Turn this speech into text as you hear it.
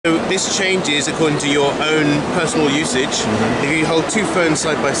this changes according to your own personal usage. If you hold two phones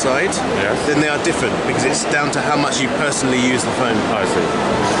side by side, then they are different because it's down to how much you personally use the phone. I see.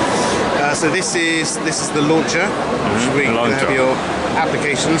 So this is the launcher, which we can have your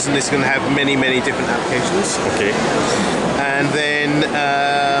applications, and this is going to have many different applications. Okay. And then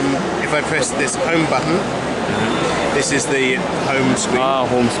if I press this home button, this is the home screen. Ah,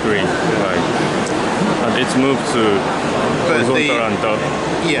 home screen. Right. And it's moved to horizontal and top.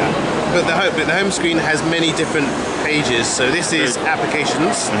 Yeah, but the home screen has many different pages. So this is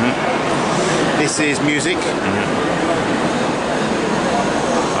applications. This is music.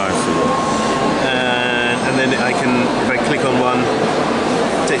 And then I can, if I click on one,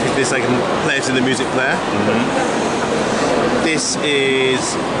 it takes me to this, I can play it in the music player. This is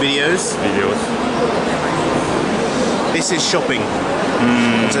videos. This is shopping.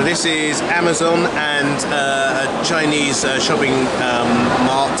 So this is Amazon and a Chinese shopping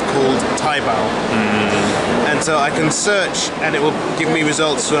mart called Taobao. And so I can search and it will give me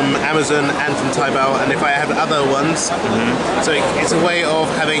results from Amazon and from Taobao, and if I have other ones, so it's a way of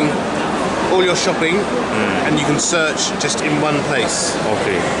having all your shopping and you can search just in one place.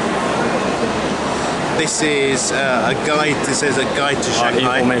 Okay. This is a guide. This says a guide to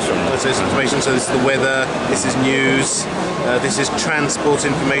Shanghai. Information. So it's information. So this is the weather. This is news. This is transport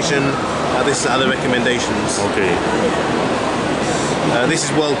information. This is other recommendations. Okay. This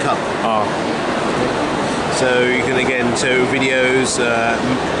is World Cup. So you can again show videos,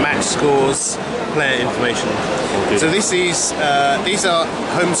 match scores, player information. Okay. So this is these are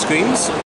home screens.